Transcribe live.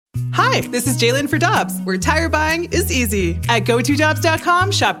Hi, this is Jalen for Dobbs, where tire buying is easy. At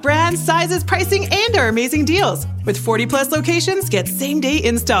GoToDobbs.com, shop brands, sizes, pricing, and our amazing deals. With 40-plus locations, get same-day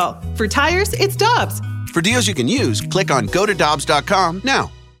install. For tires, it's Dobbs. For deals you can use, click on GoToDobbs.com now.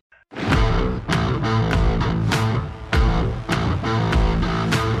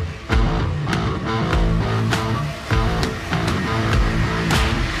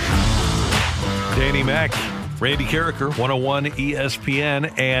 Danny Mac, Randy Carricker, 101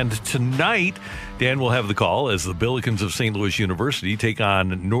 ESPN. And tonight, Dan will have the call as the Billikens of St. Louis University take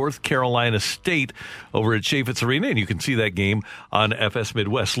on North Carolina State over at Chaifetz Arena. And you can see that game on FS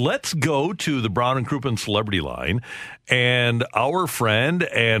Midwest. Let's go to the Brown and Crouppen Celebrity Line. And our friend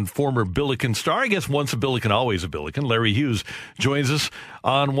and former Billiken star, I guess once a Billiken, always a Billiken, Larry Hughes, joins us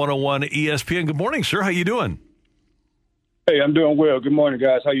on 101 ESPN. Good morning, sir. How you doing? Hey, I'm doing well. Good morning,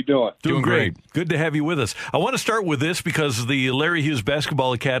 guys. How you doing? Doing great. Good to have you with us. I want to start with this because the Larry Hughes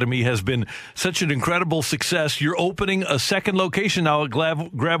Basketball Academy has been such an incredible success. You're opening a second location now at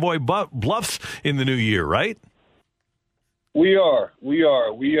Gravois Bluffs in the new year, right? We are.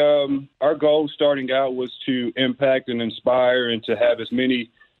 Our goal starting out was to impact and inspire and to have as many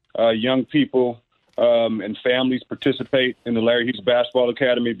young people and families participate in the Larry Hughes Basketball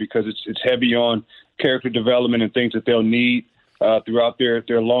Academy because it's heavy on character development and things that they'll need throughout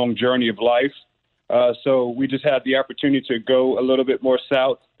their long journey of life. So we just had the opportunity to go a little bit more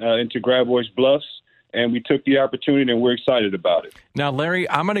south into Gravois Bluffs, and we took the opportunity, and we're excited about it. Now, Larry,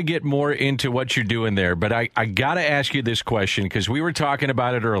 I'm going to get more into what you're doing there, but I got to ask you this question because we were talking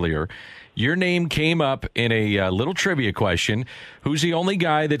about it earlier. Your name came up in a little trivia question. Who's the only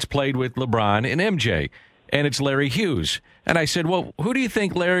guy that's played with LeBron and MJ? And it's Larry Hughes. And I said, well, who do you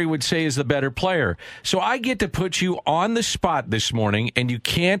think Larry would say is the better player? So I get to put you on the spot this morning, and you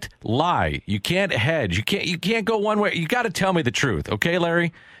can't lie. You can't hedge. You can't go one way. You got to tell me the truth, okay,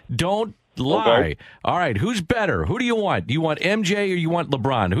 Larry? Don't lie. Okay. All right, who's better? Who do you want? Do you want MJ or you want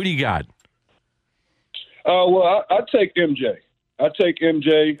LeBron? Who do you got? Well, I take MJ. I take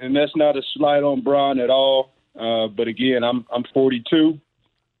MJ, and that's not a slight on Bron at all. But again, I'm 42,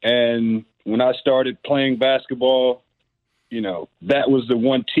 and when I started playing basketball, that was the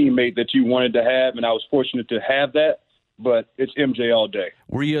one teammate that you wanted to have, and I was fortunate to have that. But it's MJ all day.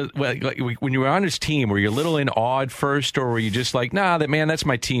 Were you when you were on his team? Were you a little in awe at first, or were you just like, nah, that's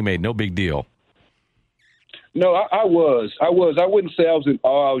my teammate, no big deal? No, I was. I wouldn't say I was in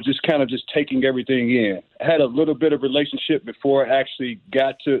awe. I was just kind of just taking everything in. I had a little bit of relationship before I actually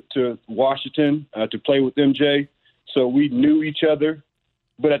got to Washington to play with MJ, so we knew each other.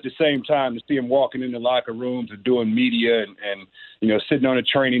 But at the same time, to see him walking in the locker rooms and doing media and sitting on a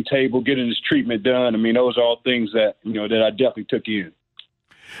training table, getting his treatment done, I mean, those are all things that, that I definitely took in.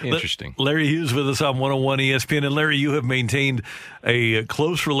 Interesting. Larry Hughes with us on 101 ESPN. And Larry, you have maintained a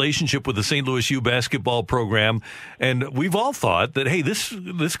close relationship with the St. Louis U basketball program. And we've all thought that, hey, this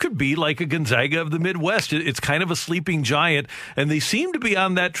could be like a Gonzaga of the Midwest. It's kind of a sleeping giant. And they seem to be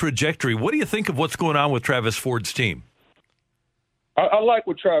on that trajectory. What do you think of what's going on with Travis Ford's team? I like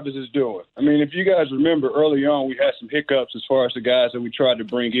what Travis is doing. I mean, if you guys remember early on, we had some hiccups as far as the guys that we tried to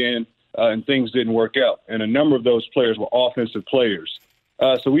bring in, and things didn't work out. And a number of those players were offensive players.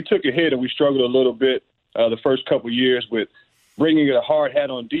 So we took a hit, and we struggled a little bit the first couple of years with bringing a hard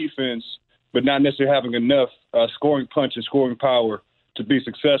hat on defense, but not necessarily having enough scoring punch and scoring power to be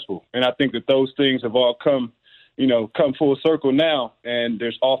successful. And I think that those things have all come full circle now, and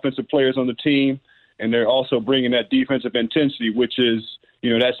there's offensive players on the team. And they're also bringing that defensive intensity, which is,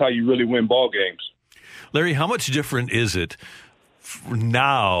 that's how you really win ball games. Larry, how much different is it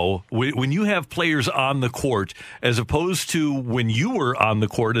now when you have players on the court as opposed to when you were on the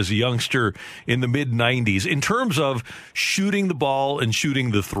court as a youngster in the mid-'90s in terms of shooting the ball and shooting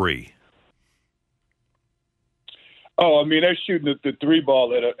the three? Oh, I mean, they're shooting the three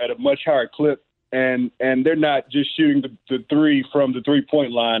ball at a much higher clip. And they're not just shooting the three from the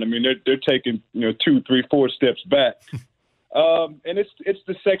 3-point line. I mean, they're taking 2, 3, 4 steps back, and it's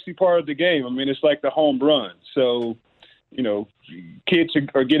the sexy part of the game. I mean, it's like the home run. So, kids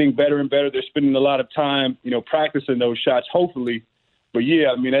are getting better and better. They're spending a lot of time, practicing those shots. Hopefully, but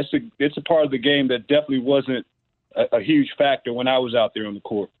yeah, I mean, it's a part of the game that definitely wasn't a huge factor when I was out there on the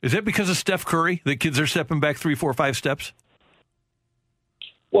court. Is that because of Steph Curry that kids are stepping back 3, 4, 5 steps?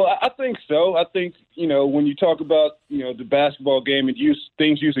 Well, I think so. I think, when you talk about, the basketball game,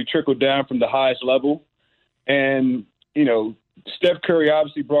 things usually trickle down from the highest level. And, Steph Curry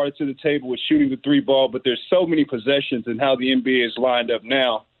obviously brought it to the table with shooting the three ball, but there's so many possessions and how the NBA is lined up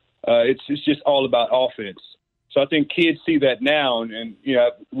now. It's just all about offense. So I think kids see that now, and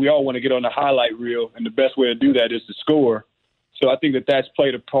we all want to get on the highlight reel, and the best way to do that is to score. So I think that that's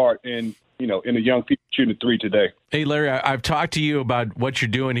played a part in the young people shooting the three today. Hey, Larry, I've talked to you about what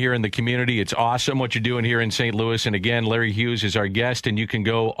you're doing here in the community. It's awesome what you're doing here in St. Louis. And again, Larry Hughes is our guest, and you can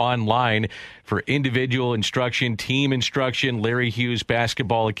go online for individual instruction, team instruction, Larry Hughes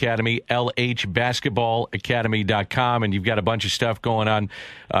Basketball Academy, lhbasketballacademy.com. And you've got a bunch of stuff going on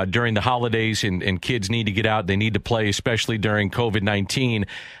during the holidays, and kids need to get out. They need to play, especially during COVID-19.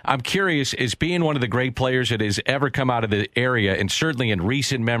 I'm curious, as being one of the great players that has ever come out of the area, and certainly in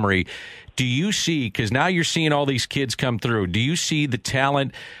recent memory, do you see, because now you're seeing all these kids come through, do you see the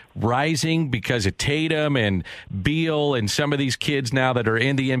talent rising because of Tatum and Beal and some of these kids now that are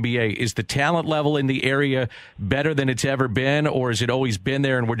in the NBA? Is the talent level in the area better than it's ever been, or has it always been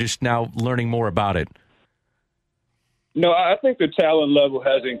there and we're just now learning more about it? No, I think the talent level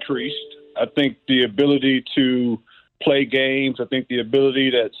has increased. I think the ability to play games, I think the ability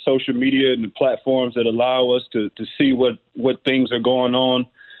that social media and the platforms that allow us to see what things are going on,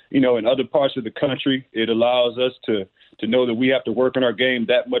 in other parts of the country, it allows us to know that we have to work on our game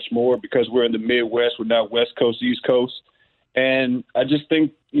that much more because we're in the Midwest. We're not West Coast, East Coast. And I just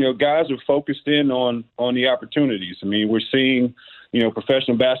think, guys are focused in on the opportunities. I mean, we're seeing,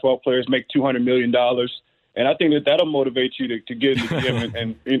 professional basketball players make $200 million. And I think that'll motivate you to get in the gym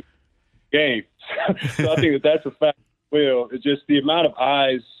and game. So I think that's a fact. Well, it's just the amount of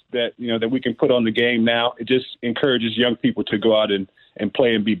eyes that, that we can put on the game now. It just encourages young people to go out and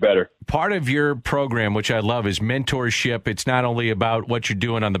play and be better. Part of your program, which I love, is mentorship. It's not only about what you're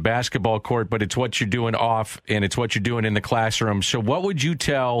doing on the basketball court, but it's what you're doing off, and it's what you're doing in the classroom. So what would you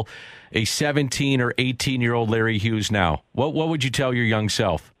tell a 17 or 18-year-old Larry Hughes now? What would you tell your young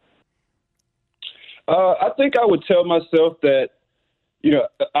self? I think I would tell myself that,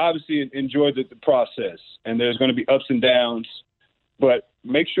 obviously enjoy the process, and there's going to be ups and downs, but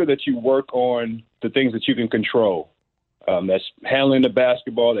make sure that you work on the things that you can control. That's handling the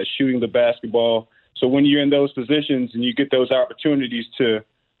basketball, that's shooting the basketball. So when you're in those positions and you get those opportunities to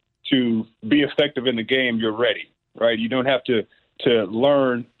be effective in the game, you're ready, right? You don't have to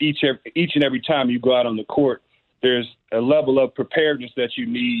learn each and every time you go out on the court. There's a level of preparedness that you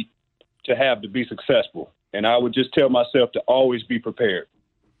need to have to be successful. And I would just tell myself to always be prepared.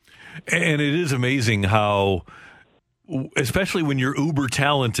 And it is amazing how, especially when you're uber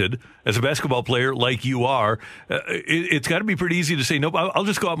talented as a basketball player like you are, it's got to be pretty easy to say, nope, I'll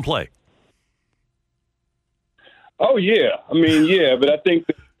just go out and play. Oh, yeah. I mean, yeah, but I think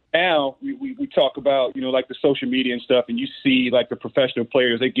that now we talk about, like the social media and stuff, and you see like the professional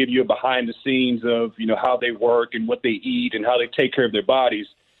players, they give you a behind the scenes of, how they work and what they eat and how they take care of their bodies.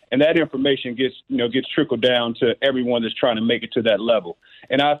 And that information gets trickled down to everyone that's trying to make it to that level.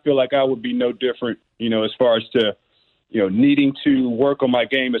 And I feel like I would be no different, as far as to, needing to work on my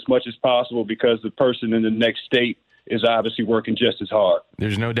game as much as possible because the person in the next state is obviously working just as hard.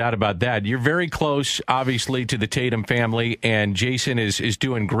 There's no doubt about that. You're very close, obviously, to the Tatum family, and Jason is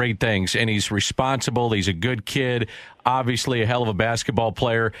doing great things, and he's responsible. He's a good kid, obviously a hell of a basketball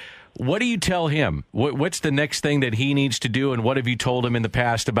player. What do you tell him? What's the next thing that he needs to do, and what have you told him in the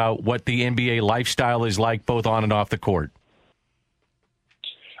past about what the NBA lifestyle is like both on and off the court?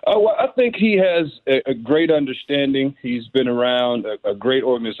 Well, I think he has a great understanding. He's been around a great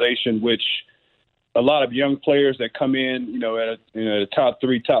organization, which a lot of young players that come in, at a top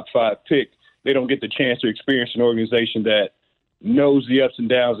 3, top 5 pick, they don't get the chance to experience an organization that knows the ups and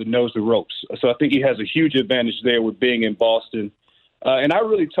downs and knows the ropes. So I think he has a huge advantage there with being in Boston. And I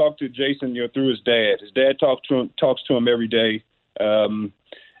really talk to Jason, through his dad. His dad talks to him every day. And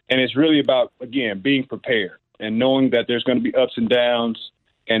it's really about, again, being prepared and knowing that there's going to be ups and downs.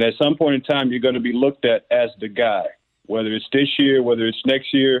 And at some point in time, you're going to be looked at as the guy, whether it's this year, whether it's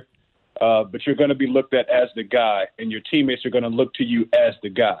next year. But you're going to be looked at as the guy, and your teammates are going to look to you as the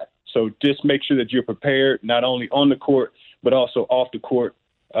guy. So just make sure that you're prepared, not only on the court, but also off the court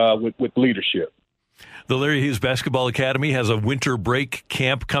with leadership. The Larry Hughes Basketball Academy has a winter break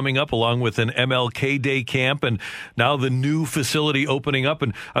camp coming up along with an MLK Day camp, and now the new facility opening up.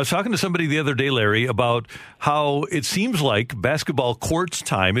 And I was talking to somebody the other day, Larry, about how it seems like basketball courts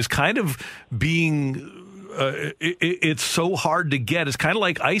time is kind of being it's so hard to get. It's kind of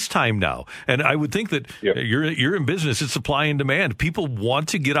like ice time now. And I would think that you're in business. It's supply and demand. People want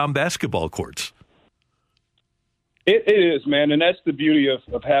to get on basketball courts. It is, man, and that's the beauty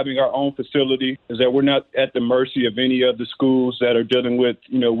of having our own facility, is that we're not at the mercy of any of the schools that are dealing with,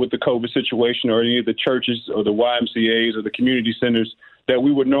 with the COVID situation, or any of the churches or the YMCAs or the community centers that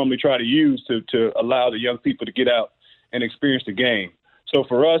we would normally try to use to allow the young people to get out and experience the game. So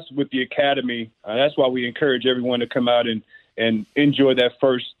for us with the academy, that's why we encourage everyone to come out and enjoy that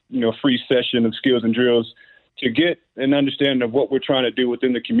first, free session of skills and drills, to get an understanding of what we're trying to do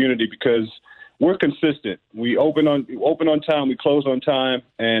within the community, because we're consistent. We open on time, we close on time,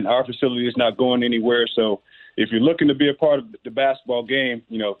 and our facility is not going anywhere. So if you're looking to be a part of the basketball game,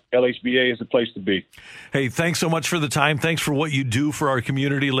 LHBA is the place to be. Hey, thanks so much for the time. Thanks for what you do for our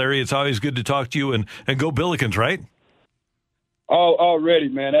community, Larry. It's always good to talk to you, and go Billikens, right? Oh, already,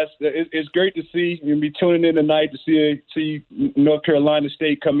 man. It's great to see. You'll be tuning in tonight to see North Carolina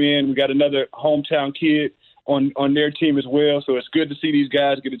State come in. We got another hometown kid on their team as well. So it's good to see these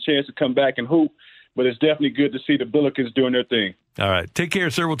guys get a chance to come back and hoop. But it's definitely good to see the Billikens doing their thing. All right. Take care,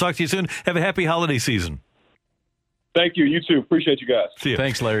 sir. We'll talk to you soon. Have a happy holiday season. Thank you. You too. Appreciate you guys. See you.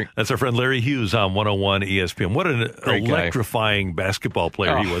 Thanks, Larry. That's our friend Larry Hughes on 101 ESPN. What an electrifying basketball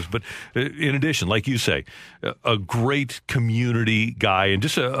player he was. But in addition, like you say, a great community guy and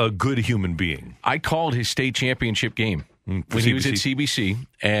just a good human being. I called his state championship game when he was at CBC,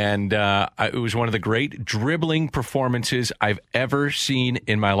 and it was one of the great dribbling performances I've ever seen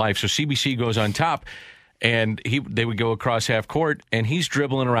in my life. So CBC goes on top. And they would go across half court, and he's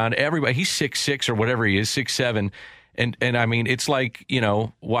dribbling around everybody. He's 6'6" or whatever he is, 6'7". And I mean, it's like,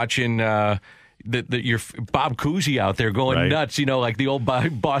 watching your Bob Cousy out there going nuts, like the old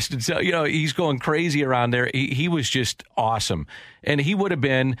Boston. He's going crazy around there. He was just awesome. And he would have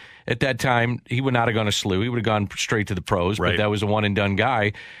been, at that time, he would not have gone to SLU. He would have gone straight to the pros, but that was a one-and-done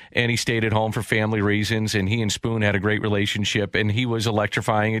guy. And he stayed at home for family reasons, and he and Spoon had a great relationship, and he was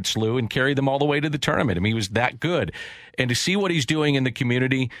electrifying at SLU and carried them all the way to the tournament. I mean, he was that good. And to see what he's doing in the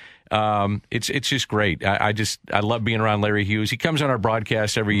community, it's just great. I love being around Larry Hughes. He comes on our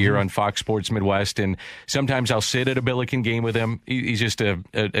broadcast every year on Fox Sports Midwest, and sometimes I'll sit at a Billiken game with him. He's just a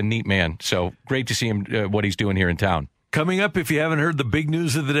neat man. So great to see him, what he's doing here in town. Coming up, if you haven't heard the big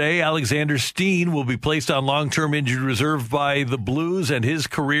news of the day, Alexander Steen will be placed on long-term injured reserve by the Blues, and his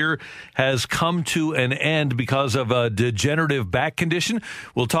career has come to an end because of a degenerative back condition.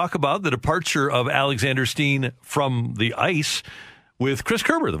 We'll talk about the departure of Alexander Steen from the ice with Chris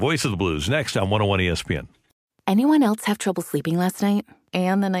Kerber, the voice of the Blues, next on 101 ESPN. Anyone else have trouble sleeping last night?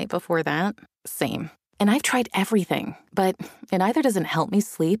 And the night before that? Same. And I've tried everything, but it either doesn't help me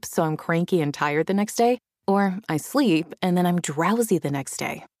sleep, so I'm cranky and tired the next day, or I sleep and then I'm drowsy the next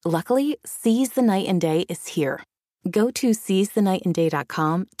day. Luckily, Seize the Night and Day is here. Go to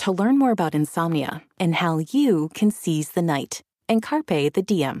seizethenightandday.com to learn more about insomnia and how you can seize the night. And Carpe the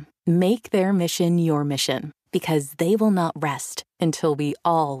DM. Make their mission your mission, because they will not rest until we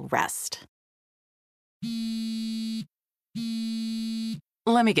all rest.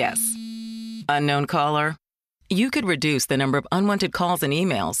 Let me guess. Unknown caller? You could reduce the number of unwanted calls and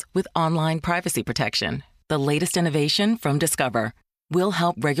emails with online privacy protection. The latest innovation from Discover will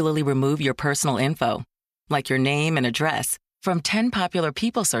help regularly remove your personal info, like your name and address, from 10 popular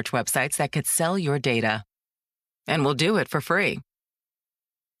people search websites that could sell your data. And we'll do it for free.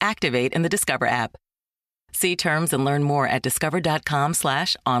 Activate in the Discover app. See terms and learn more at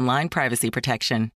discover.com/online privacy protection.